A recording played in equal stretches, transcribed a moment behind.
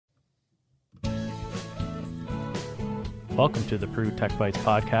Welcome to the Peru Tech Bites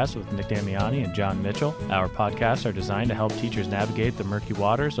podcast with Nick Damiani and John Mitchell. Our podcasts are designed to help teachers navigate the murky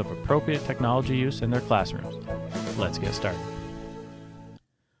waters of appropriate technology use in their classrooms. Let's get started.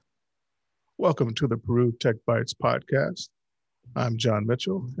 Welcome to the Peru Tech Bites podcast. I'm John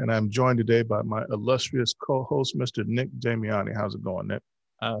Mitchell, and I'm joined today by my illustrious co-host, Mr. Nick Damiani. How's it going, Nick?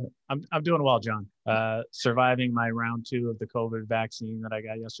 I'm doing well, John. Surviving my round 2 of the COVID vaccine that I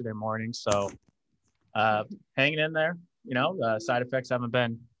got yesterday morning. So hanging in there. You know, side effects haven't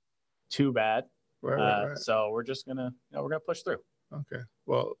been too bad. Right. So we're just gonna push through. Okay.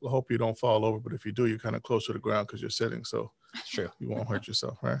 Well, I hope you don't fall over, but if you do, you're kind of close to the ground because you're sitting, so true. You won't hurt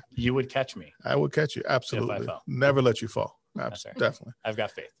yourself, right? You would catch me. I would catch you, absolutely. If I fell. Never let you fall. Definitely. I've got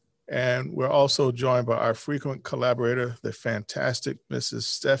faith. And we're also joined by our frequent collaborator, the fantastic Mrs.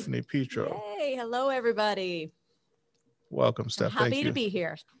 Stephanie Petro. Hey, hello, everybody. Welcome, Steph. Thank you. Happy to be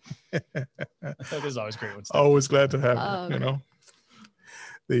here. It is always great when Steph. Always glad to have you, you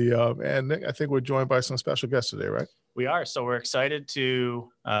know. And Nick, I think we're joined by some special guests today, right? We are. So we're excited to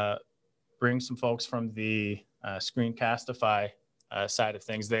bring some folks from the Screencastify side of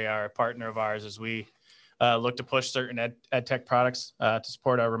things. They are a partner of ours as we look to push certain ed tech products to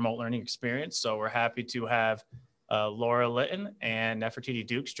support our remote learning experience. So we're happy to have Laura Litton and Nefertiti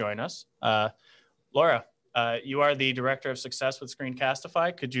Dukes join us. Laura, you are the Director of Success with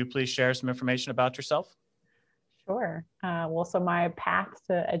Screencastify. Could you please share some information about yourself? Sure. So my path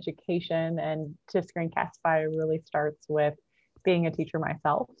to education and to Screencastify really starts with being a teacher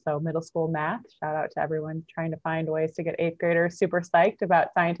myself. So middle school math, shout out to everyone trying to find ways to get 8th graders super psyched about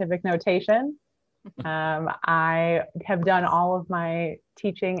scientific notation. I have done all of my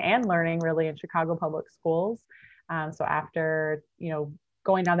teaching and learning really in Chicago public schools. So after,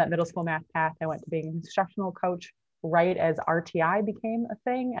 going down that middle school math path, I went to being an instructional coach right as RTI became a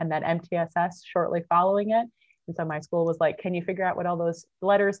thing, and then MTSS shortly following it. And so my school was like, can you figure out what all those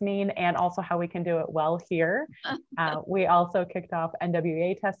letters mean and also how we can do it well here? We also kicked off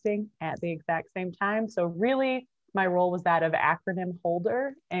NWEA testing at the exact same time. So really my role was that of acronym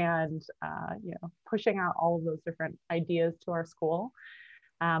holder and, pushing out all of those different ideas to our school.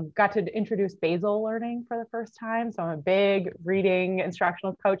 Got to introduce basal learning for the first time. So I'm a big reading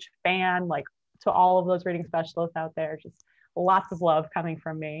instructional coach fan, like to all of those reading specialists out there, just lots of love coming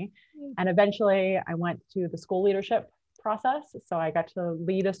from me. And eventually I went to the school leadership process. So I got to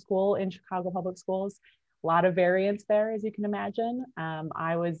lead a school in Chicago public schools. A lot of variance there, as you can imagine.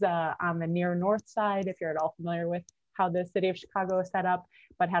 I was on the near north side, if you're at all familiar with how the city of Chicago is set up,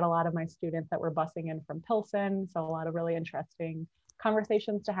 but had a lot of my students that were busing in from Pilsen. So a lot of really interesting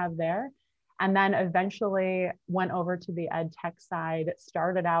conversations to have there. And then eventually went over to the ed tech side,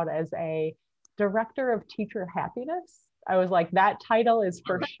 started out as a director of teacher happiness. I was like, that title is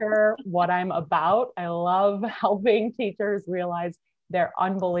for sure what I'm about. I love helping teachers realize their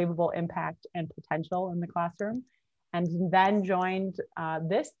unbelievable impact and potential in the classroom. And then joined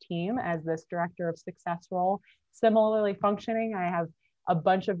this team as this director of success role. Similarly functioning, I have a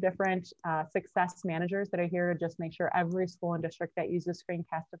bunch of different success managers that are here to just make sure every school and district that uses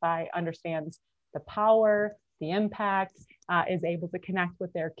Screencastify understands the power, the impact, is able to connect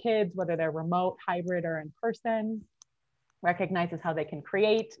with their kids, whether they're remote, hybrid, or in person, recognizes how they can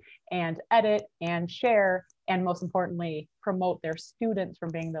create and edit and share, and most importantly, promote their students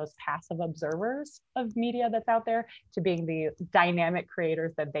from being those passive observers of media that's out there to being the dynamic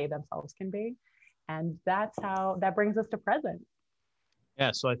creators that they themselves can be. And that's how that brings us to present.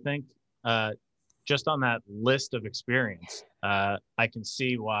 Yeah, so I think just on that list of experience, I can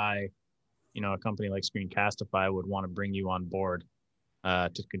see why, a company like Screencastify would want to bring you on board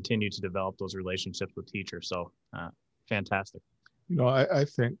to continue to develop those relationships with teachers. So fantastic. I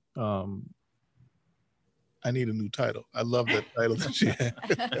think I need a new title. I love that title that she had.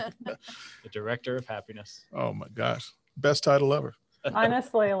 The Director of Happiness. Oh my gosh. Best title ever.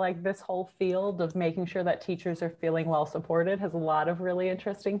 Honestly, like this whole field of making sure that teachers are feeling well supported has a lot of really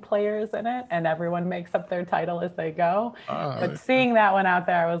interesting players in it, and everyone makes up their title as they go. But seeing that one out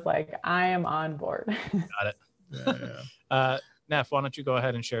there, I was like, I am on board. Got it. Yeah. Neff, why don't you go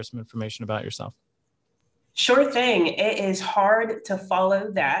ahead and share some information about yourself? Sure thing. It is hard to follow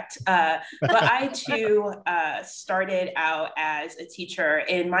that. But I too started out as a teacher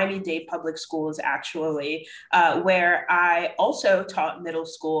in Miami-Dade Public Schools, actually, where I also taught middle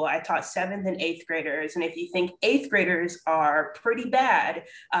school. I taught 7th and 8th graders. And if you think 8th graders are pretty bad,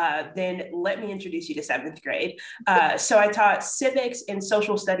 then let me introduce you to 7th grade. So I taught civics and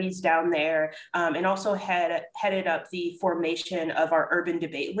social studies down there, and also headed up the formation of our Urban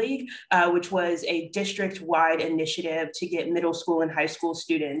Debate League, which was a district district-wide initiative to get middle school and high school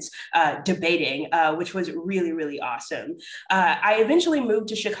students debating, which was really, really awesome. I eventually moved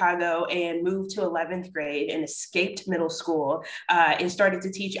to Chicago and moved to 11th grade and escaped middle school and started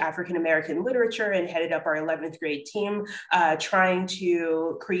to teach African-American literature and headed up our 11th grade team, trying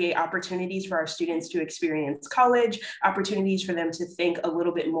to create opportunities for our students to experience college, opportunities for them to think a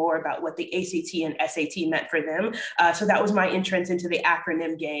little bit more about what the ACT and SAT meant for them. So that was my entrance into the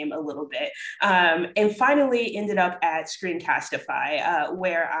acronym game a little bit. And finally ended up at Screencastify,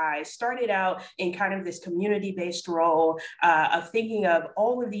 where I started out in kind of this community-based role of thinking of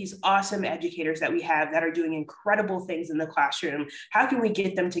all of these awesome educators that we have that are doing incredible things in the classroom. How can we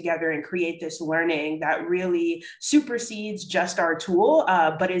get them together and create this learning that really supersedes just our tool,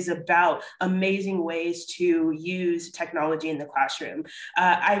 but is about amazing ways to use technology in the classroom?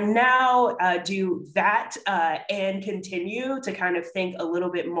 I now do that and continue to kind of think a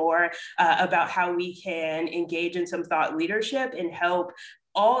little bit more about how we can engage in some thought leadership and help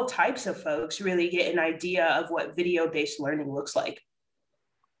all types of folks really get an idea of what video-based learning looks like.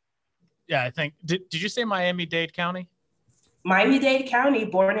 Yeah, I think, did you say Miami-Dade County? Miami-Dade County,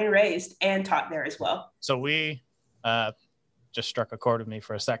 born and raised, and taught there as well. So we just struck a chord with me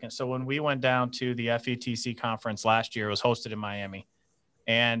for a second. So when we went down to the FETC conference last year, it was hosted in Miami.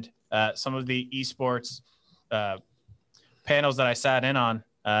 And some of the esports panels that I sat in on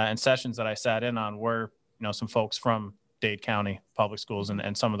and sessions that I sat in on were, some folks from Dade County Public Schools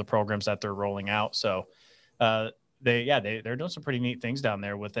and some of the programs that they're rolling out. So they're doing some pretty neat things down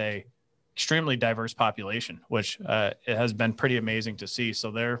there with a extremely diverse population, which it has been pretty amazing to see.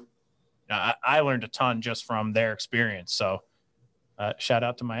 So I learned a ton just from their experience. So shout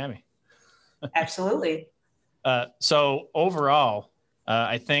out to Miami. Absolutely. So overall,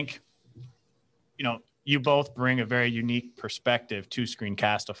 I think, you both bring a very unique perspective to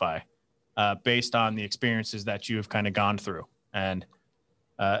Screencastify based on the experiences that you've kind of gone through. And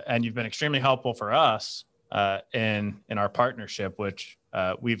you've been extremely helpful for us in our partnership, which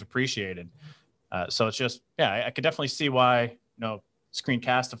we've appreciated. So it's just, I could definitely see why,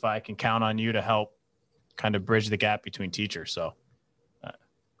 Screencastify can count on you to help kind of bridge the gap between teachers. So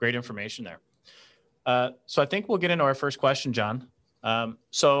great information there. So I think we'll get into our first question, John.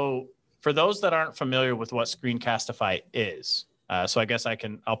 So for those that aren't familiar with what Screencastify is, so I guess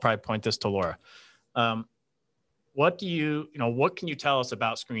I'll probably point this to Laura. What can you tell us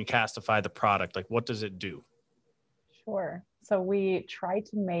about Screencastify, the product? Like, what does it do? Sure. So we try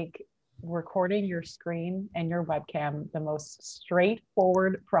to make recording your screen and your webcam the most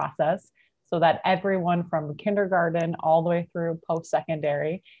straightforward process so that everyone from kindergarten all the way through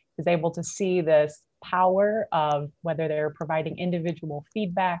post-secondary is able to see this power of whether they're providing individual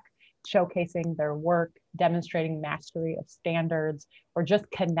feedback, showcasing their work, demonstrating mastery of standards, or just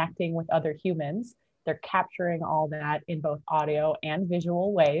connecting with other humans. They're capturing all that in both audio and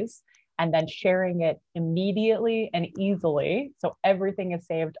visual ways, and then sharing it immediately and easily. So everything is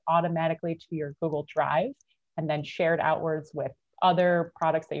saved automatically to your Google Drive and then shared outwards with other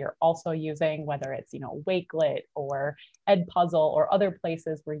products that you're also using, whether it's, Wakelet or Edpuzzle or other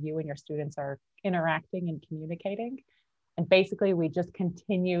places where you and your students are interacting and communicating. And basically, we just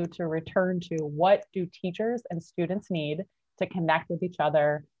continue to return to what do teachers and students need to connect with each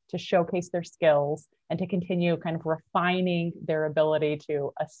other, to showcase their skills, and to continue kind of refining their ability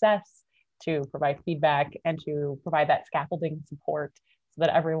to assess, to provide feedback, and to provide that scaffolding support so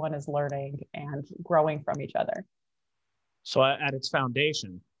that everyone is learning and growing from each other. So at its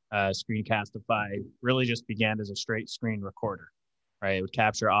foundation, Screencastify really just began as a straight screen recorder, right? It would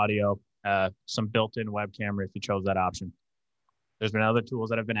capture audio, some built-in web camera if you chose that option. There's been other tools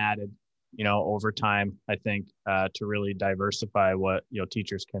that have been added, over time, I think, to really diversify what,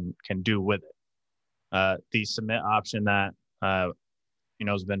 teachers can do with it. The submit option that,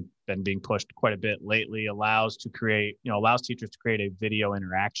 has been being pushed quite a bit lately allows teachers to create a video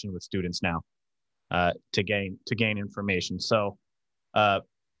interaction with students now to gain information. So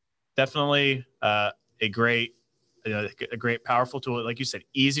definitely a great, powerful tool. Like you said,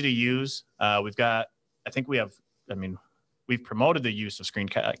 easy to use. We've promoted the use of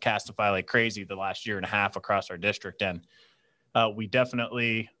Screencastify like crazy the last year and a half across our district. And we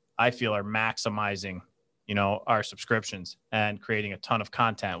definitely, I feel, are maximizing, our subscriptions and creating a ton of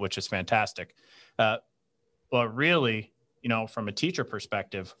content, which is fantastic. But really, from a teacher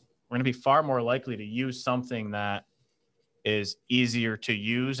perspective, we're going to be far more likely to use something that is easier to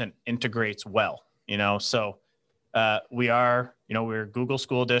use and integrates well, So we're a Google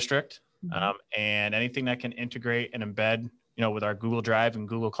School District, and anything that can integrate and embed, with our Google Drive and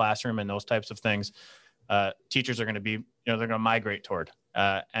Google Classroom and those types of things, teachers are going to be, they're going to migrate toward.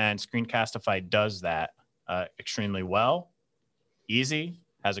 And Screencastify does that extremely well, easy,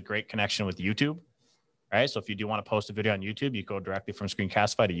 has a great connection with YouTube, right? So if you do want to post a video on YouTube, you go directly from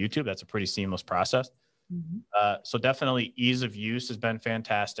Screencastify to YouTube. That's a pretty seamless process. So definitely ease of use has been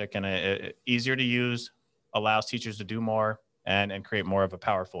fantastic, and easier to use allows teachers to do more and create more of a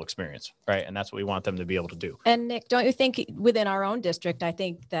powerful experience, right? And that's what we want them to be able to do. And Nick, don't you think within our own district, I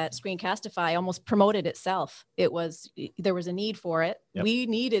think that Screencastify almost promoted itself. There was a need for it. Yep. We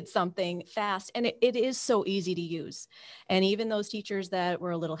needed something fast, and it is so easy to use. And even those teachers that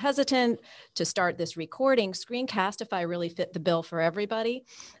were a little hesitant to start this recording, Screencastify really fit the bill for everybody.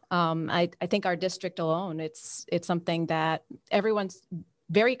 I think our district alone, it's something that everyone's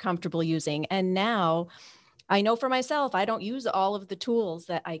very comfortable using. And now I know for myself, I don't use all of the tools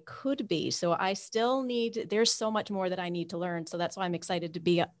that I could be. So I still there's so much more that I need to learn. So that's why I'm excited to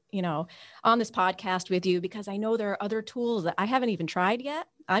be, on this podcast with you, because I know there are other tools that I haven't even tried yet.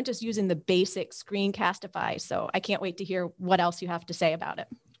 I'm just using the basic Screencastify. So I can't wait to hear what else you have to say about it.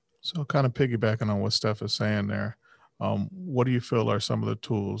 So kind of piggybacking on what Steph is saying there, what do you feel are some of the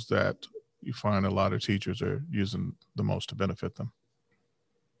tools that you find a lot of teachers are using the most to benefit them?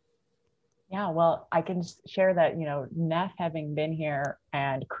 Yeah, well, I can share that, Neff having been here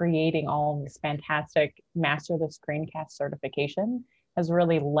and creating all of this fantastic Master the Screencast certification has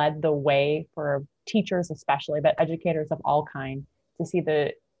really led the way for teachers especially, but educators of all kinds, to see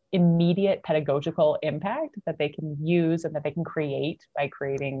the immediate pedagogical impact that they can use and that they can create by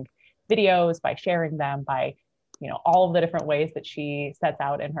creating videos, by sharing them, by all of the different ways that she sets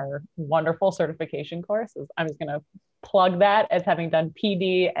out in her wonderful certification courses. I'm just going to plug that as having done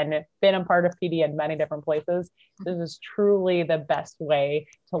PD and been a part of PD in many different places. This is truly the best way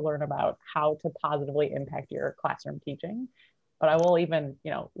to learn about how to positively impact your classroom teaching. But I will even,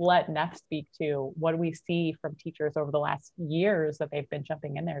 let Neff speak to what we see from teachers over the last years that they've been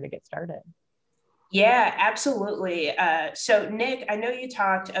jumping in there to get started. Yeah, absolutely. So Nick, I know you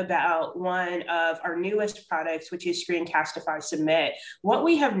talked about one of our newest products, which is Screencastify Submit. What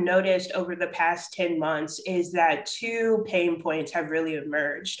we have noticed over the past 10 months is that two pain points have really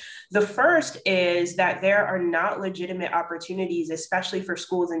emerged. The first is that there are not legitimate opportunities, especially for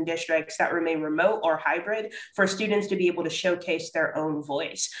schools and districts that remain remote or hybrid, for students to be able to showcase their own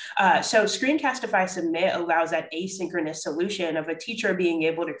voice. So Screencastify Submit allows that asynchronous solution of a teacher being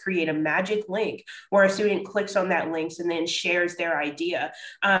able to create a magic link where a student clicks on that link and then shares their idea.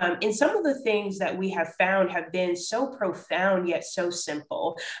 And some of the things that we have found have been so profound yet so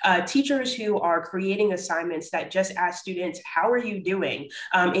simple. Teachers who are creating assignments that just ask students, how are you doing?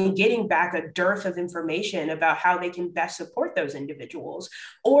 And getting back a dearth of information about how they can best support those individuals.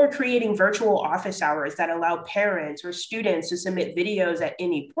 Or creating virtual office hours that allow parents or students to submit videos at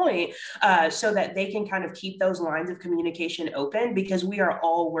any point so that they can kind of keep those lines of communication open, because we are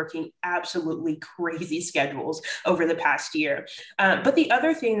all working absolutely crazy schedules over the past year. But the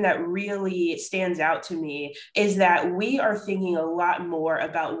other thing that really stands out to me is that we are thinking a lot more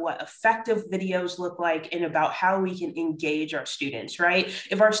about what effective videos look like and about how we can engage our students, right?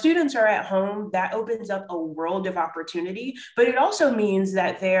 If our students are at home, that opens up a world of opportunity, but it also means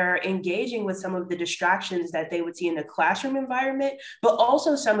that they're engaging with some of the distractions that they would see in the classroom environment, but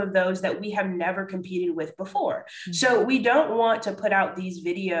also some of those that we have never competed with before. So we don't want to put out these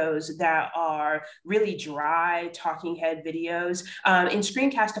videos that are really dry talking head videos. And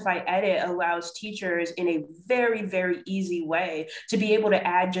Screencastify Edit allows teachers in a very, very easy way to be able to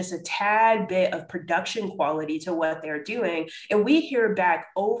add just a tad bit of production quality to what they're doing. And we hear back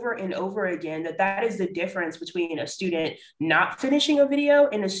over and over again that that is the difference between a student not finishing a video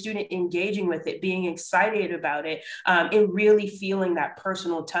and a student engaging with it, being excited about it, and really feeling that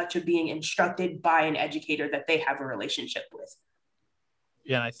personal touch of being instructed by an educator that they have a relationship with.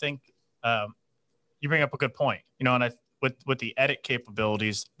 Yeah, and I think you bring up a good point, and with the edit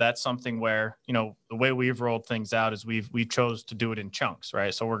capabilities, that's something where, the way we've rolled things out is we chose to do it in chunks,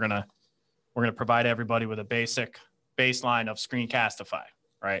 right? So we're gonna provide everybody with a basic baseline of Screencastify,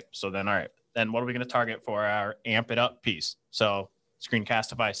 right? So then, all right, then what are we going to target for our amp it up piece? So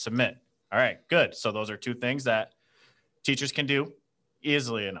Screencastify Submit. All right, good. So those are two things that teachers can do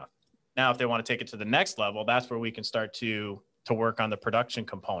easily enough. Now, if they want to take it to the next level, that's where we can start to work on the production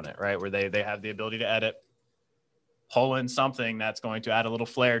component, right? Where they have the ability to edit, pull in something that's going to add a little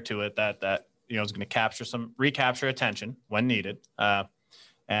flair to it that is going to recapture attention when needed.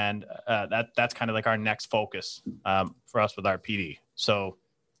 And that's kind of like our next focus for us with our PD. So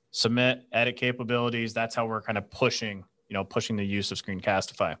submit, edit capabilities, that's how we're kind of pushing the use of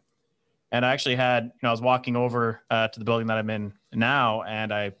Screencastify. And I actually had, I was walking over to the building that I'm in now,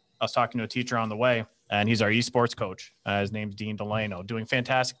 and I was talking to a teacher on the way, and he's our esports coach. His name's Dean Delano, doing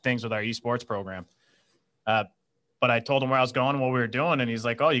fantastic things with our esports program. But I told him where I was going and what we were doing. And he's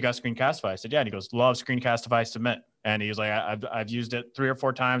like, oh, you got Screencastify? I said, yeah. And he goes, love Screencastify Submit. And he was like, I've used it 3 or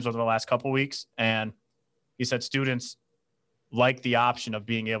 4 times over the last couple of weeks. And he said students like the option of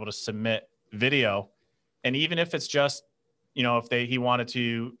being able to submit video. And even if it's just, if he wanted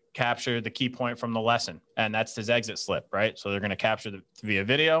to capture the key point from the lesson, and that's his exit slip, right? So they're going to capture via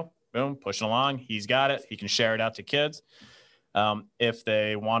video, boom, pushing along. He's got it. He can share it out to kids. If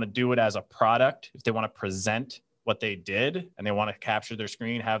they want to do it as a product, if they want to present what they did and they want to capture their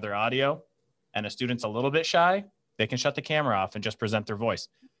screen, have their audio, and a student's a little bit shy, they can shut the camera off and just present their voice.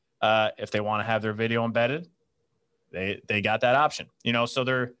 If they want to have their video embedded, they got that option, so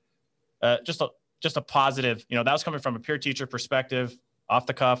they're just a positive, that was coming from a peer teacher perspective, off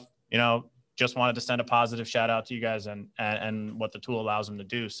the cuff, just wanted to send a positive shout out to you guys and what the tool allows them to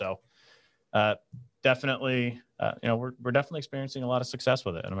do. So definitely, we're definitely experiencing a lot of success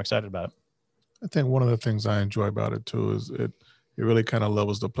with it, and I'm excited about it. I think one of the things I enjoy about it too is it really kind of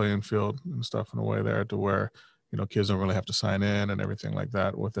levels the playing field and stuff in a way there to where, kids don't really have to sign in and everything like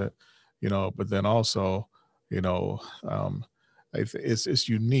that with it, but then also, it's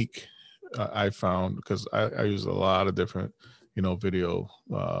unique. I found, because I use a lot of different, video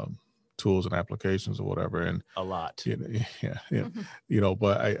tools and applications or whatever. And a lot.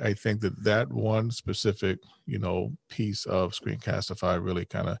 But I think that one specific, piece of Screencastify really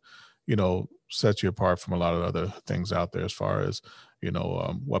kind of, sets you apart from a lot of other things out there as far as,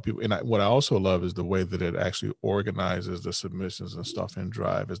 what I also love is the way that it actually organizes the submissions and stuff in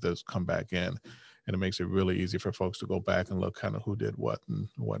Drive as those come back in. And it makes it really easy for folks to go back and look kind of who did what and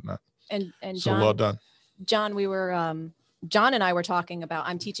whatnot. And so John, well done. John, John and I were talking about,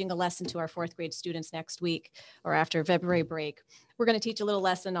 I'm teaching a lesson to our 4th grade students next week or after February break. We're going to teach a little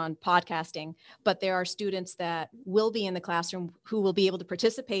lesson on podcasting, but there are students that will be in the classroom who will be able to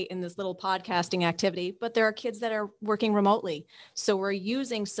participate in this little podcasting activity, but there are kids that are working remotely. So we're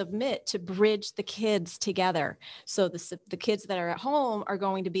using Submit to bridge the kids together. So the kids that are at home are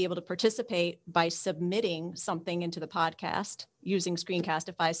going to be able to participate by submitting something into the podcast using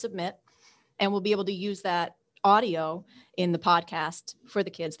Screencastify Submit, and we'll be able to use that audio in the podcast for the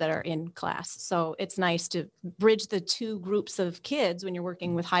kids that are in class. So it's nice to bridge the 2 groups of kids when you're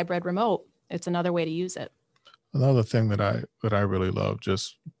working with hybrid remote. It's another way to use it. Another thing that I really love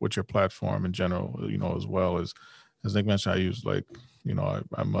just with your platform in general, as well is, as Nick mentioned, I use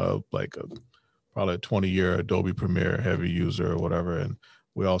I'm probably a 20-year Adobe Premiere heavy user or whatever. And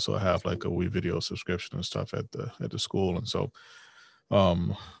we also have like a WeVideo subscription and stuff at the school. And so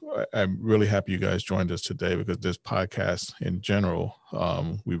I'm really happy you guys joined us today, because this podcast in general,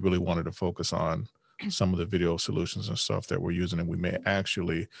 we really wanted to focus on some of the video solutions and stuff that we're using. And we may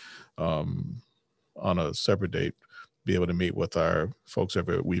actually, on a separate date, be able to meet with our folks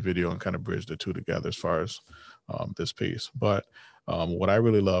over at WeVideo and kind of bridge the 2 together as far as this piece. But what I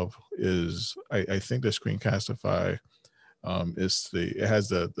really love is I think the Screencastify it has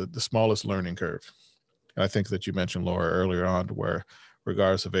the smallest learning curve. And I think that you mentioned, Laura, earlier on, where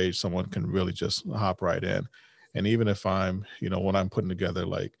regardless of age, someone can really just hop right in. And even if I'm, when I'm putting together,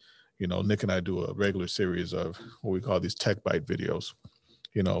 like, Nick and I do a regular series of what we call these tech bite videos,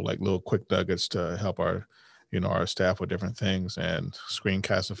 like little quick nuggets to help our staff with different things. And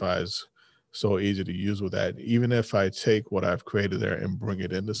Screencastify is so easy to use with that. Even if I take what I've created there and bring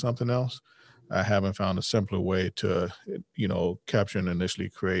it into something else, I haven't found a simpler way to, capture and initially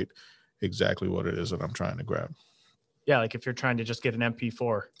create exactly what it is that I'm trying to grab. Yeah, like if you're trying to just get an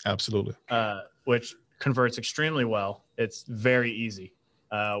MP4. Absolutely. Which converts extremely well. It's very easy.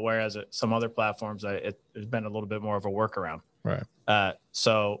 Whereas some other platforms, it's been a little bit more of a workaround. Right.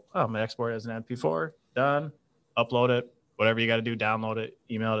 So I'm gonna export it as an MP4, done, upload it, whatever you got to do, download it,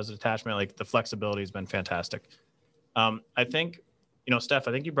 email it as an attachment. Like, the flexibility has been fantastic. I think, Steph,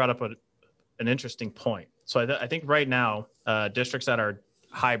 I think you brought up an interesting point. So I think right now, districts that are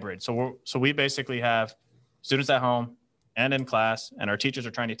hybrid. So we basically have students at home and in class, and our teachers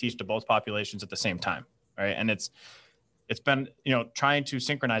are trying to teach to both populations at the same time, right? And it's been, trying to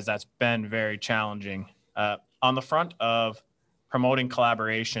synchronize that's been very challenging on the front of promoting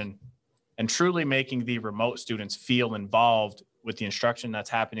collaboration and truly making the remote students feel involved with the instruction that's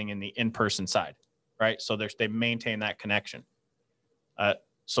happening in the in-person side, right? So they maintain that connection.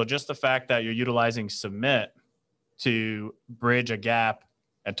 So just the fact that you're utilizing Submit to bridge a gap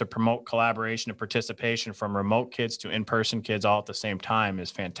and to promote collaboration and participation from remote kids to in-person kids all at the same time is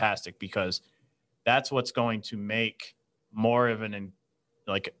fantastic, because that's what's going to make more of it's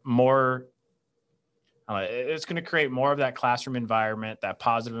going to create more of that classroom environment, that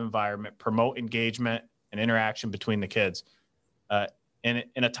positive environment, promote engagement and interaction between the kids. in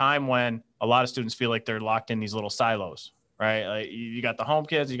a time when a lot of students feel like they're locked in these little silos, right? Like you got the home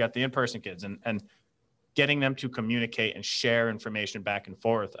kids, you got the in-person kids, and getting them to communicate and share information back and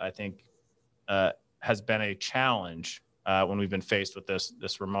forth, I think, has been a challenge when we've been faced with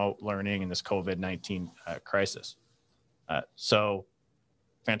this remote learning and this COVID-19 crisis. So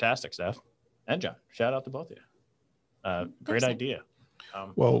fantastic, Steph and John. Shout out to both of you. Great idea.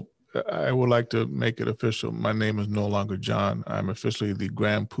 Well, I would like to make it official. My name is no longer John. I'm officially the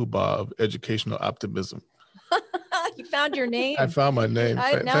Grand Poobah of educational optimism. You found your name. I found my name.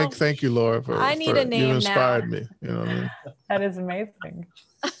 Thank you, Laura, for I need a name you inspired now. me. You know what I mean? That is amazing.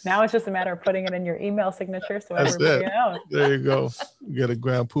 Now it's just a matter of putting it in your email signature so That's everybody it. knows. There you go. You get a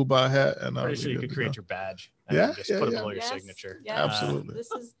Grand Poobah hat, and Pretty sure you could create your badge. And Yeah, just yeah, put it yeah. below your signature. Yes. Absolutely.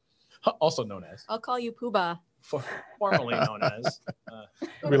 This is Also known as, I'll call you Poobah. formerly known as.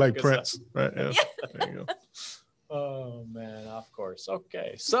 Be like good Prince, stuff. right? Yeah. There you go. Oh man, of course.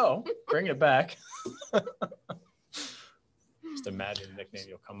 Okay, so bring it back. Just imagine the nickname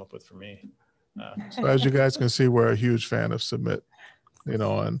you'll come up with for me. So as you guys can see, we're a huge fan of Submit, you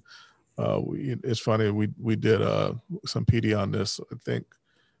know, and it's funny, we did some PD on this, I think,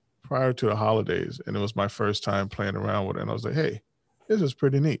 prior to the holidays, and it was my first time playing around with it, and I was like, hey, this is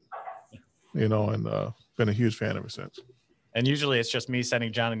pretty neat, you know, and been a huge fan ever since. And usually it's just me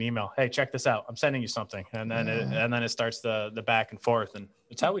sending John an email. Hey, check this out. I'm sending you something. And then it starts the back and forth. And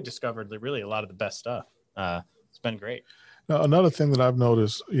it's how we discovered really a lot of the best stuff. It's been great. Now, another thing that I've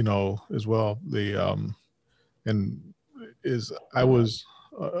noticed, you know, as well, I was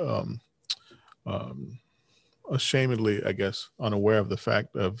ashamedly, I guess, unaware of the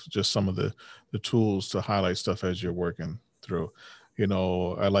fact of just some of the tools to highlight stuff as you're working through. You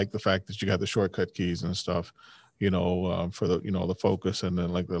know, I like the fact that you got the shortcut keys and stuff, you know, for the, you know, the focus and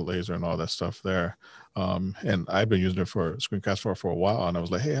then like the laser and all that stuff there. And I've been using it for Screencastify for a while, and I was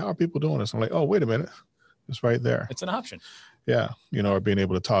like, hey, how are people doing this? I'm like, oh, wait a minute. It's right there. It's an option. Yeah. You know, or being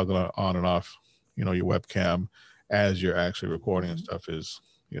able to toggle on and off, you know, your webcam as you're actually recording and stuff is,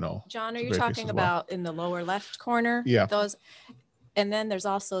 you know. John, are you talking about in the lower left corner? Yeah. Those, and then there's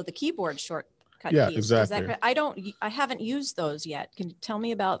also the keyboard shortcut Yeah, keys. exactly. I haven't used those yet. Can you tell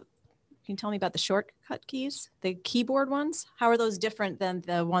me about the shortcut keys, the keyboard ones? How are those different than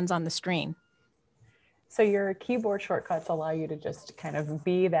the ones on the screen? So your keyboard shortcuts allow you to just kind of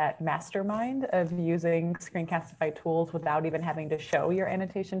be that mastermind of using Screencastify tools without even having to show your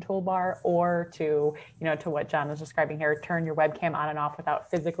annotation toolbar, or to, you know, to what John was describing here, turn your webcam on and off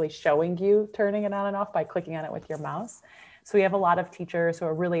without physically showing you turning it on and off by clicking on it with your mouse. So we have a lot of teachers who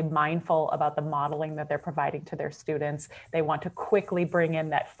are really mindful about the modeling that they're providing to their students. They want to quickly bring in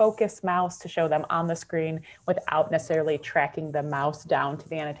that focus mouse to show them on the screen without necessarily tracking the mouse down to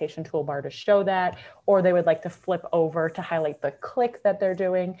the annotation toolbar to show that, or they would like to flip over to highlight the click that they're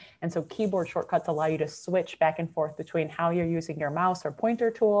doing. And so keyboard shortcuts allow you to switch back and forth between how you're using your mouse or pointer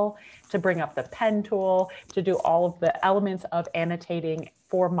tool, to bring up the pen tool, to do all of the elements of annotating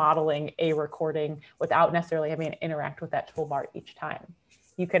for modeling a recording without necessarily having to interact with that toolbar each time.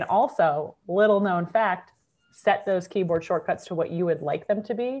 You can also, little known fact, set those keyboard shortcuts to what you would like them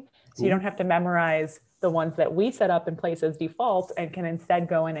to be. So you don't have to memorize the ones that we set up in place as default, and can instead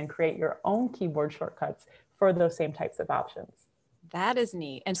go in and create your own keyboard shortcuts for those same types of options. That is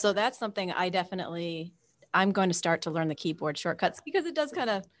neat. And so that's something I'm going to start to learn the keyboard shortcuts, because it does kind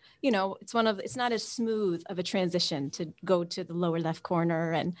of, you know, it's not as smooth of a transition to go to the lower left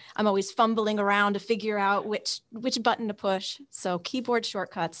corner. And I'm always fumbling around to figure out which button to push. So keyboard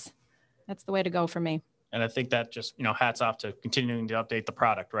shortcuts, that's the way to go for me. And I think that just, you know, hats off to continuing to update the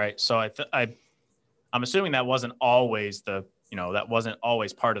product, right? So I'm assuming that wasn't always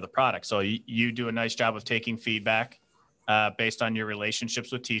part of the product. So you do a nice job of taking feedback based on your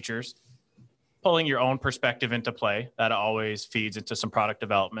relationships with teachers, pulling your own perspective into play. That always feeds into some product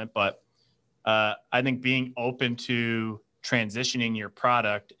development. But I think being open to transitioning your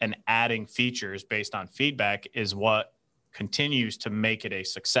product and adding features based on feedback is what continues to make it a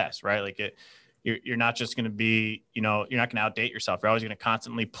success, right? Like you're not just going to be, you know, you're not going to outdate yourself. You're always going to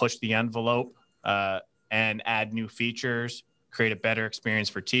constantly push the envelope and add new features, create a better experience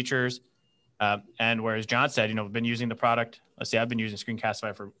for teachers. And whereas John said, you know, we've been using the product. Let's see, I've been using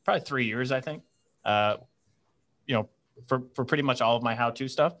Screencastify for probably 3 years, I think, you know, for pretty much all of my how-to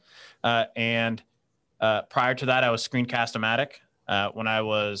stuff. And prior to that, I was Screencast-O-Matic when I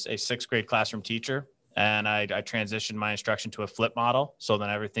was a 6th grade classroom teacher. And I transitioned my instruction to a flip model. So then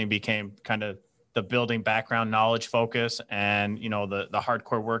everything became kind of the building background knowledge focus and, you know, the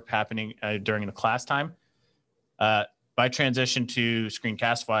hardcore work happening during the class time. My transition to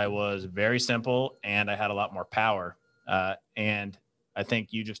Screencastify was very simple, and I had a lot more power. And I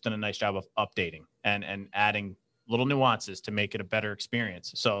think you just done a nice job of updating and adding little nuances to make it a better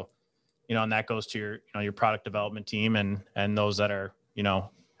experience. So, and that goes to your, your product development team and those that are,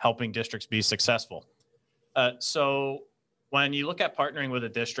 helping districts be successful. So when you look at partnering with a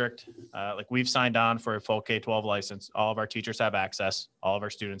district, like we've signed on for a full K-12 license, all of our teachers have access, all of our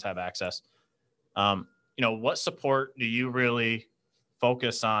students have access. What support do you really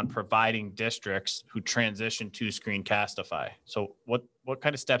focus on providing districts who transition to Screencastify? So what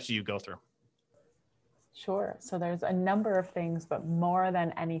kind of steps do you go through? Sure. So there's a number of things, but more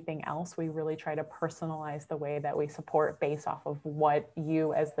than anything else, we really try to personalize the way that we support based off of what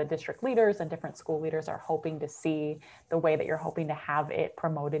you as the district leaders and different school leaders are hoping to see, the way that you're hoping to have it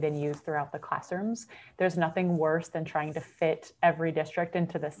promoted and used throughout the classrooms. There's nothing worse than trying to fit every district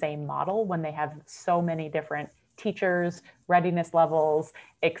into the same model when they have so many different teachers, readiness levels,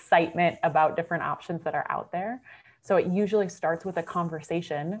 excitement about different options that are out there. So it usually starts with a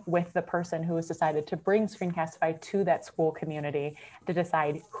conversation with the person who has decided to bring Screencastify to that school community to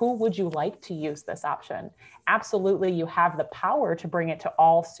decide, who would you like to use this option? Absolutely, you have the power to bring it to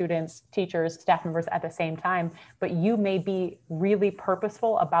all students, teachers, staff members at the same time, but you may be really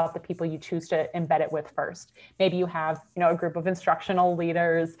purposeful about the people you choose to embed it with first. Maybe you have, a group of instructional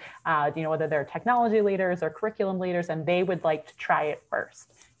leaders, whether they're technology leaders or curriculum leaders, and they would like to try it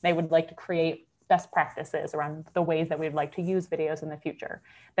first. They would like to create best practices around the ways that we'd like to use videos in the future.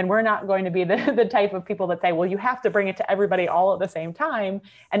 Then we're not going to be the type of people that say, well, you have to bring it to everybody all at the same time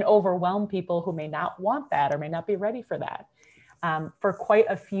and overwhelm people who may not want that or may not be ready for that. For quite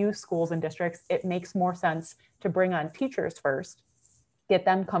a few schools and districts, it makes more sense to bring on teachers first, get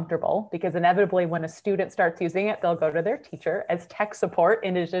them comfortable, because inevitably when a student starts using it, they'll go to their teacher as tech support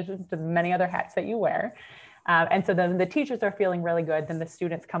in addition to many other hats that you wear. And so then the teachers are feeling really good, then the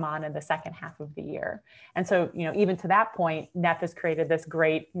students come on in the second half of the year. And so, even to that point, NEF has created this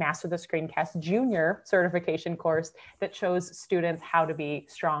great Master the Screencast Junior certification course that shows students how to be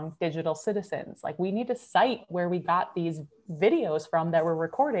strong digital citizens. Like, we need to cite where we got these videos from that we're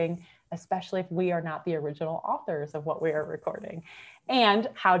recording, especially if we are not the original authors of what we are recording. And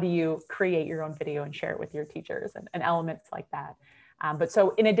how do you create your own video and share it with your teachers and elements like that. But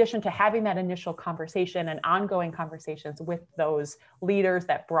so in addition to having that initial conversation and ongoing conversations with those leaders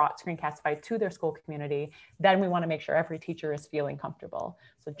that brought Screencastify to their school community, then we want to make sure every teacher is feeling comfortable.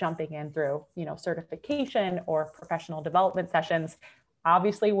 So jumping in through, certification or professional development sessions.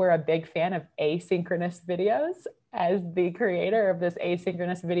 Obviously, we're a big fan of asynchronous videos as the creator of this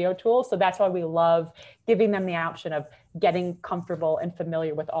asynchronous video tool. So that's why we love giving them the option of getting comfortable and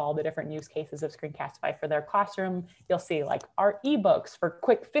familiar with all the different use cases of Screencastify for their classroom. You'll see like our ebooks for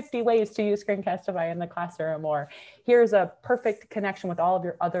quick 50 ways to use Screencastify in the classroom, or here's a perfect connection with all of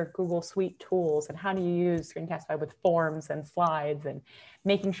your other Google Suite tools and how do you use Screencastify with forms and slides, and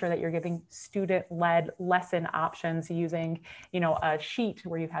making sure that you're giving student-led lesson options using, a sheet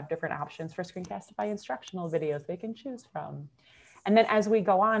where you have different options for Screencastify instructional videos they can choose from. And then as we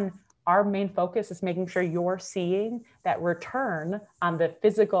go on, our main focus is making sure you're seeing that return on the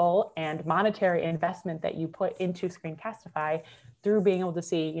physical and monetary investment that you put into Screencastify through being able to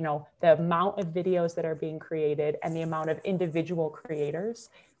see, the amount of videos that are being created and the amount of individual creators.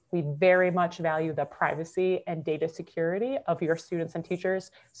 We very much value the privacy and data security of your students and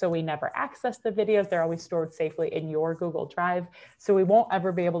teachers. So we never access the videos. They're always stored safely in your Google Drive. So we won't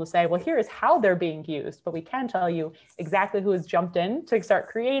ever be able to say, well, here's how they're being used, but we can tell you exactly who has jumped in to start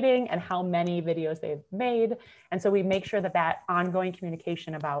creating and how many videos they've made. And so we make sure that that ongoing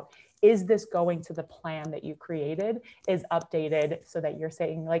communication about, is this going to the plan that you created, is updated so that you're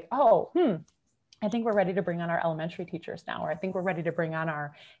saying like, I think we're ready to bring on our elementary teachers now, or I think we're ready to bring on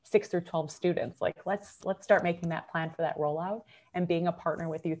our 6 through 12 students. Like, let's start making that plan for that rollout and being a partner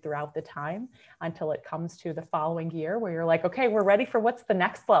with you throughout the time until it comes to the following year where you're like, okay, we're ready for what's the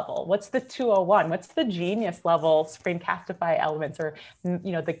next level? What's the 201? What's the genius level Screencastify elements, or,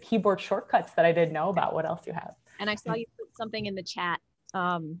 the keyboard shortcuts that I didn't know about? What else you have? And I saw you put something in the chat,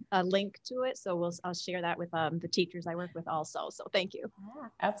 a link to it. So I'll share that with the teachers I work with also. So thank you. Yeah,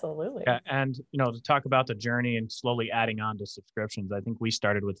 absolutely. Yeah, and to talk about the journey and slowly adding on to subscriptions, I think we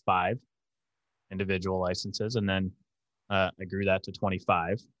started with 5 individual licenses, and then I grew that to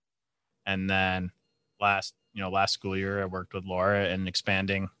 25. And then last school year, I worked with Laura in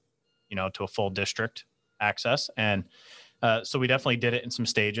expanding, to a full district access. And so we definitely did it in some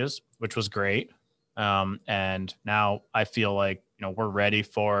stages, which was great. And now I feel like, we're ready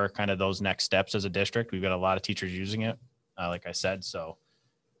for kind of those next steps as a district. We've got a lot of teachers using it, like I said. So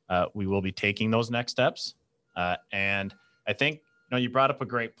we will be taking those next steps. And I think, you brought up a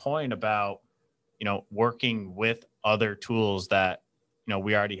great point about, working with other tools that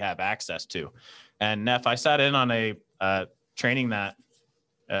we already have access to. And Neff, I sat in on a training that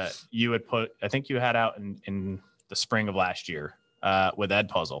you had put, I think you had out in the spring of last year with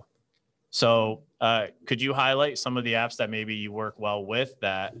Edpuzzle. So could you highlight some of the apps that maybe you work well with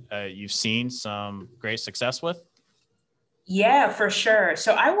that you've seen some great success with? Yeah, for sure.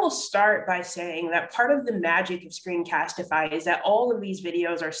 So I will start by saying that part of the magic of Screencastify is that all of these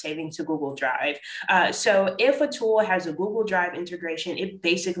videos are saving to Google Drive. So if a tool has a Google Drive integration, it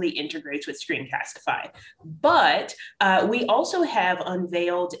basically integrates with Screencastify. But we also have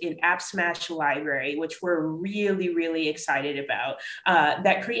unveiled an App Smash library, which we're really, really excited about,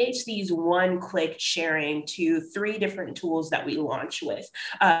 that creates these one-click sharing to 3 different tools that we launch with.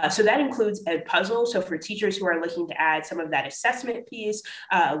 So that includes Edpuzzle. So for teachers who are looking to add some of that assessment piece,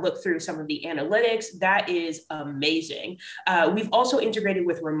 look through some of the analytics, that is amazing. We've also integrated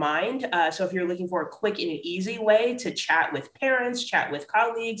with Remind. So if you're looking for a quick and easy way to chat with parents, chat with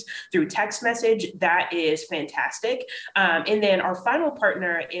colleagues through text message, that is fantastic. And then our final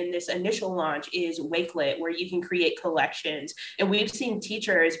partner in this initial launch is Wakelet, where you can create collections. And we've seen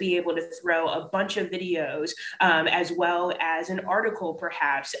teachers be able to throw a bunch of videos as well as an article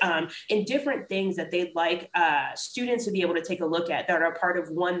perhaps, and different things that they'd like students to be able to take a look at that are part of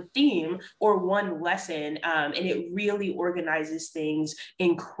one theme or one lesson. And it really organizes things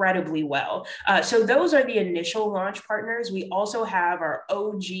incredibly well. So those are the initial launch partners. We also have our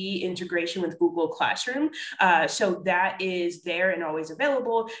OG integration with Google Classroom. So that is there and always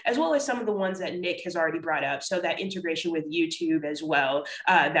available, as well as some of the ones that Nick has already brought up. So that integration with YouTube as well,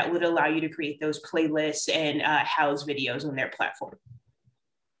 that would allow you to create those playlists and house videos on their platform.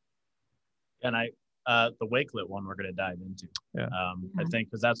 And the Wakelet one we're going to dive into. Yeah. I think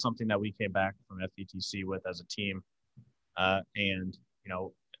because that's something that we came back from FETC with as a team. And,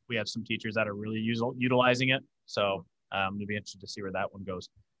 we have some teachers that are really utilizing it. So I'm going to be interested to see where that one goes.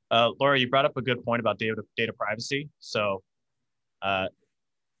 Laura, you brought up a good point about data privacy. So I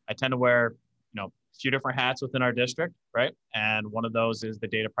tend to wear, a few different hats within our district, right? And one of those is the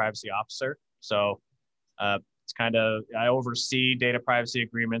data privacy officer. So it's kind of, I oversee data privacy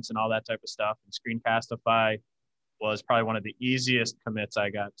agreements and all that type of stuff. And Screencastify was probably one of the easiest commits I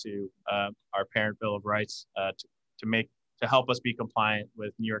got to our Parent Bill of Rights to help us be compliant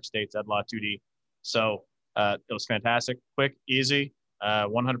with New York State's Ed Law 2D. So it was fantastic, quick, easy,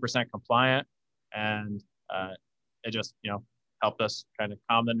 100% compliant, and it just helped us kind of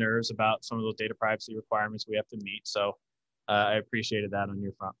calm the nerves about some of those data privacy requirements we have to meet. So I appreciated that on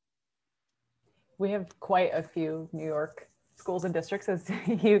your front. We have quite a few New York schools and districts, as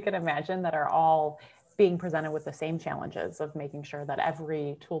you can imagine, that are all being presented with the same challenges of making sure that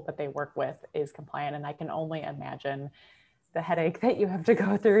every tool that they work with is compliant. And I can only imagine the headache that you have to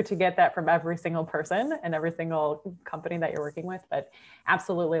go through to get that from every single person and every single company that you're working with. But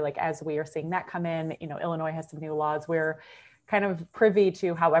absolutely, like as we are seeing that come in, Illinois has some new laws. We're kind of privy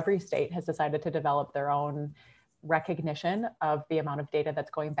to how every state has decided to develop their own recognition of the amount of data that's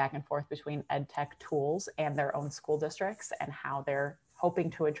going back and forth between ed tech tools and their own school districts, and how they're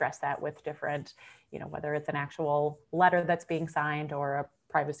hoping to address that with different, whether it's an actual letter that's being signed or a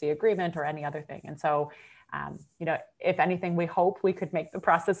privacy agreement or any other thing. And so, if anything, we hope we could make the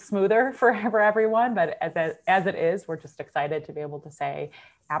process smoother for everyone, but as it is, we're just excited to be able to say,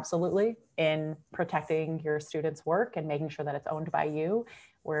 absolutely, in protecting your students' work and making sure that it's owned by you,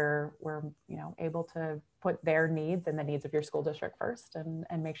 we're able to put their needs and the needs of your school district first,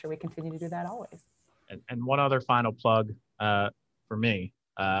 and make sure we continue to do that always. And one other final plug for me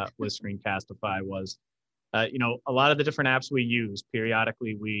with Screencastify was, a lot of the different apps we use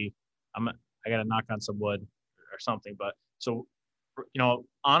periodically, I got to knock on some wood or something, but so,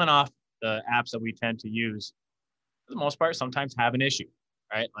 on and off the apps that we tend to use, for the most part, sometimes have an issue,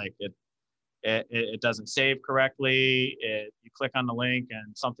 right? Like it doesn't save correctly. You click on the link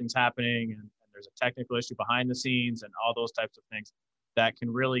and something's happening, and there's a technical issue behind the scenes and all those types of things that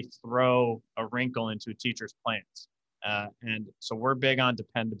can really throw a wrinkle into a teacher's plans. And so we're big on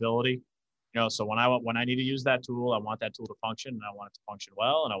dependability. So when I need to use that tool, I want that tool to function, and I want it to function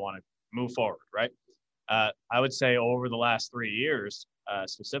well, and I want to move forward, right? I would say over the last 3 years,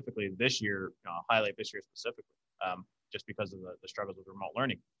 specifically this year, I'll highlight this year specifically, just because of the struggles with remote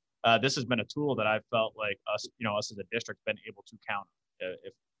learning. This has been a tool that I've felt like us as a district, been able to count.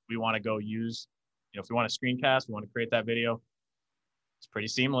 If we want to go use, if we want to screencast, we want to create that video, it's pretty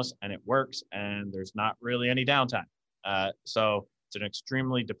seamless and it works, and there's not really any downtime. So it's an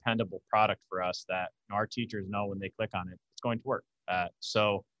extremely dependable product for us that our teachers know when they click on it, it's going to work.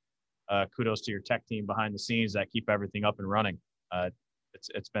 So kudos to your tech team behind the scenes that keep everything up and running.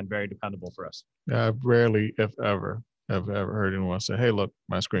 It's been very dependable for us. Yeah, rarely, if ever, have ever heard anyone say, hey, look,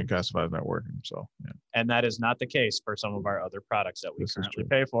 my Screencastify is not working. So, yeah. And that is not the case for some of our other products that we This is currently true.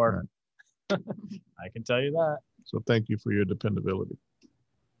 pay for. Right. I can tell you that. So thank you for your dependability.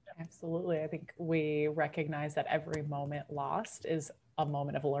 Absolutely. I think we recognize that every moment lost is a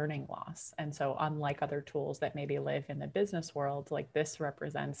moment of learning loss. And so unlike other tools that maybe live in the business world, like this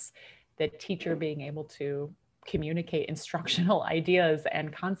represents the teacher being able to communicate instructional ideas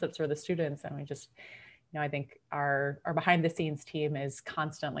and concepts for the students. And we just, I think our behind the scenes team is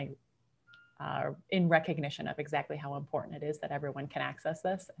constantly in recognition of exactly how important it is that everyone can access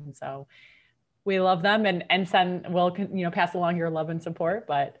this. And so we love them and we'll pass along your love and support,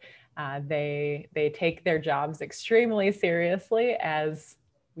 but they take their jobs extremely seriously, as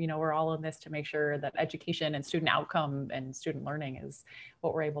we're all in this to make sure that education and student outcome and student learning is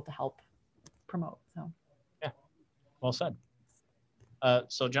what we're able to help promote. So yeah, well said.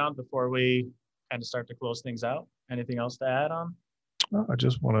 So John, before we kind of start to close things out, anything else to add on? I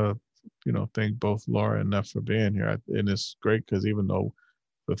just want to thank both Laura and Neff for being here. And it's great because even though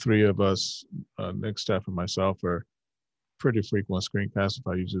the three of us, Nick, Steph, and myself, are pretty frequent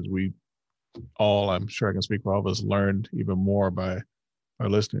Screencastify users, we all, I'm sure I can speak for all of us, learned even more by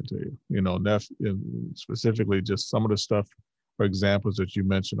listening to you. Neff, specifically, just some of the stuff or examples that you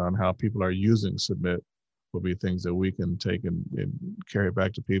mentioned on how people are using Submit will be things that we can take and carry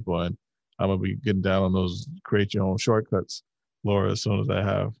back to people. And I'm going to be getting down on those create your own shortcuts, Laura, as soon as I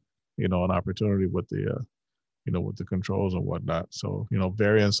have, an opportunity with the with the controls and whatnot. So,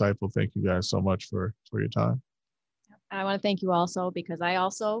 very insightful. Thank you guys so much for your time. I want to thank you also, because I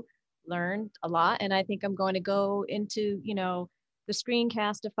also learned a lot, and I think I'm going to go into, the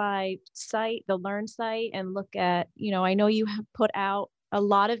Screencastify site, the Learn site, and look at, I know you have put out a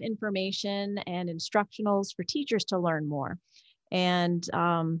lot of information and instructionals for teachers to learn more. And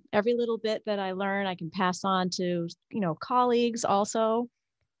every little bit that I learn, I can pass on to, colleagues also,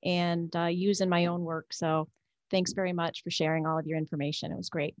 and use in my own work. So thanks very much for sharing all of your information. It was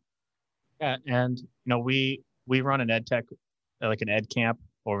great. Yeah, and we run an ed tech, like an ed camp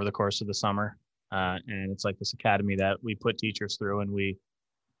over the course of the summer, and it's like this academy that we put teachers through, and we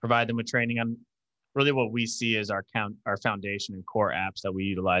provide them with training on really what we see as our foundation and core apps that we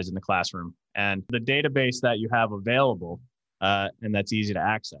utilize in the classroom. And the database that you have available, and that's easy to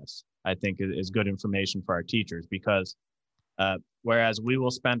access, I think is good information for our teachers, because whereas we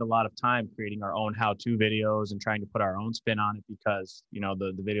will spend a lot of time creating our own how-to videos and trying to put our own spin on it, because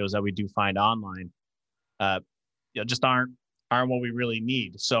the videos that we do find online just aren't what we really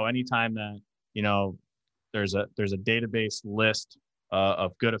need. So anytime that there's a database list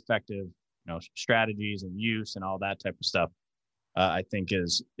of good, effective strategies and use and all that type of stuff, I think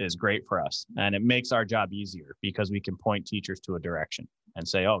is great for us, and it makes our job easier, because we can point teachers to a direction and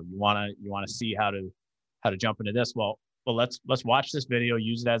say, oh, you want to see how to jump into this? Well, let's watch this video,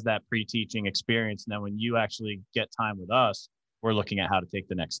 use it as that pre-teaching experience, and then when you actually get time with us, we're looking at how to take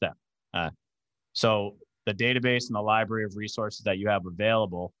the next step. So the database and the library of resources that you have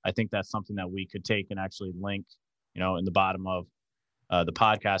available, I think that's something that we could take and actually link, in the bottom of the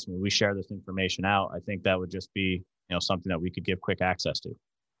podcast when we share this information out. I think that would just be, something that we could give quick access to.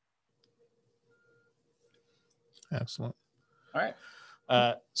 Excellent. All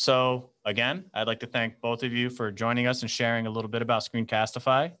right. So again, I'd like to thank both of you for joining us and sharing a little bit about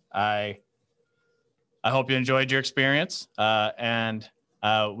Screencastify. I hope you enjoyed your experience, and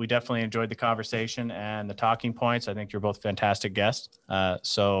we definitely enjoyed the conversation and the talking points. I think you're both fantastic guests.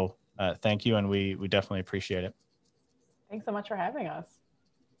 So thank you, and we definitely appreciate it. Thanks so much for having us.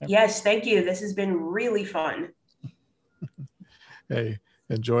 Yes, thank you. This has been really fun. Hey,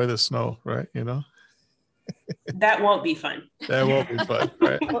 enjoy the snow, right? That won't be fun. That won't be fun,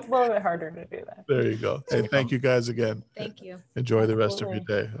 right? A little bit harder to do that. There you go. Hey, thank you guys again. Thank you. Enjoy the rest of your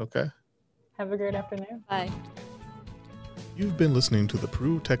day, okay? Have a great afternoon. Bye. You've been listening to the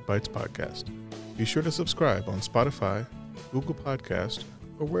Peru Tech Bites podcast. Be sure to subscribe on Spotify, Google Podcast,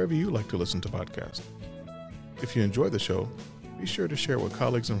 or wherever you like to listen to podcasts. If you enjoy the show, be sure to share with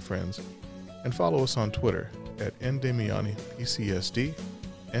colleagues and friends, and follow us on Twitter at ndemiani_PCSD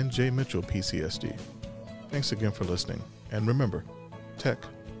and jmitchell_PCSD. Thanks again for listening, and remember, tech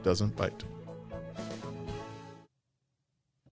doesn't bite.